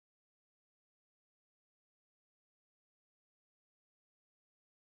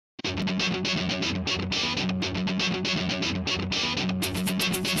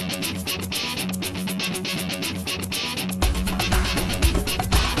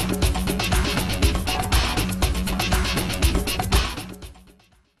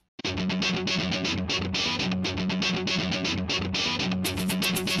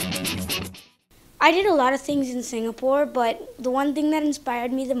I did a lot of things in Singapore, but the one thing that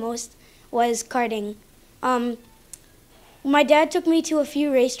inspired me the most was karting. My dad took me to a few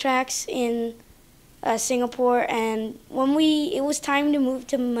racetracks in Singapore, and when it was time to move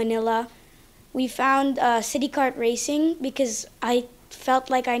to Manila, we found City Kart Racing because I felt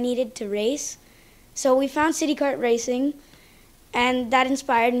like I needed to race. So we found City Kart Racing, and that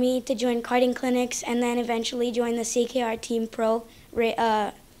inspired me to join karting clinics and then eventually join the CKR Team Pro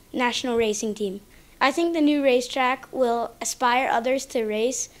national racing team. I think the new racetrack will inspire others to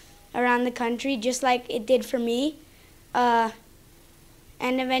race around the country just like it did for me. And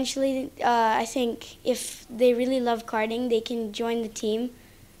eventually, I think if they really love karting, they can join the team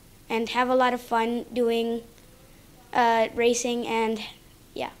and have a lot of fun doing racing and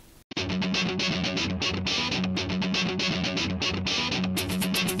yeah.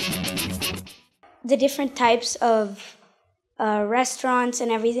 The different types of restaurants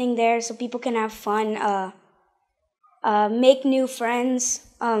and everything there so people can have fun, make new friends,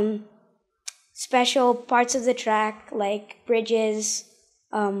 special parts of the track like bridges,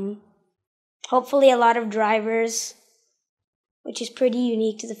 hopefully a lot of drivers, which is pretty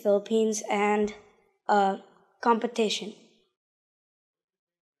unique to the Philippines, and competition.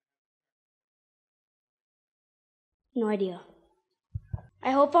 No idea. I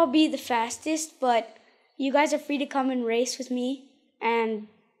hope I'll be the fastest, but you guys are free to come and race with me and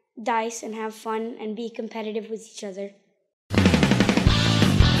dice and have fun and be competitive with each other.